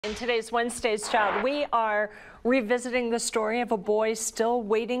In today's Wednesday's Child, we are revisiting the story of a boy still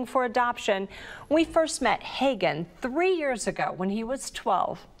waiting for adoption. We first met Hagan 3 years ago when he was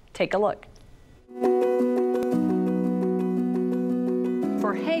 12. Take a look.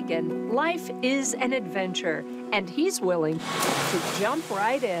 For Hagan, life is an adventure, and he's willing to jump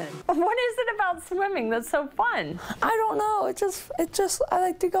right in. What is it about swimming that's so fun? I don't know. I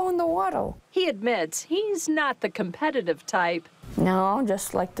like to go in the water. He admits he's not the competitive type. No, I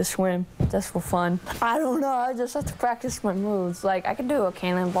just like to swim, just for fun. I don't know, I just have to practice my moves. Like, I can do a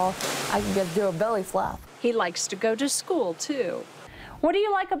cannonball, I can do a belly flop. He likes to go to school, too. What do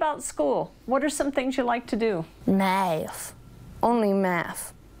you like about school? What are some things you like to do? Math. Only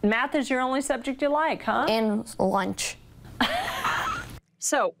math. Math is your only subject you like, huh? And lunch.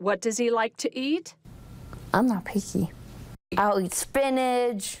 So, what does he like to eat? I'm not picky. I'll eat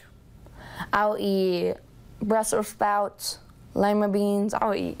spinach, I'll eat Brussels sprouts, lima beans,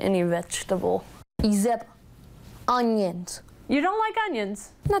 I'll eat any vegetable. Except onions. You don't like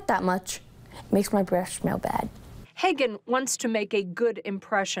onions? Not that much. Makes my breath smell bad. Hagan wants to make a good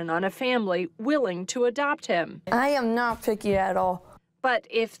impression on a family willing to adopt him. I am not picky at all. But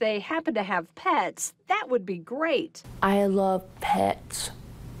if they happen to have pets, that would be great. I love pets.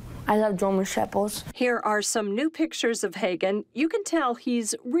 I love German Shepherds. Here are some new pictures of Hagan. You can tell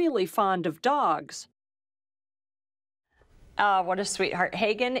he's really fond of dogs. What a sweetheart.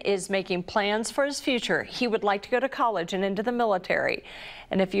 Hagan is making plans for his future. He would like to go to college and into the military.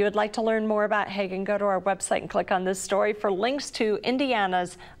 And if you would like to learn more about Hagan, go to our website and click on this story for links to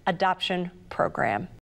Indiana's adoption program.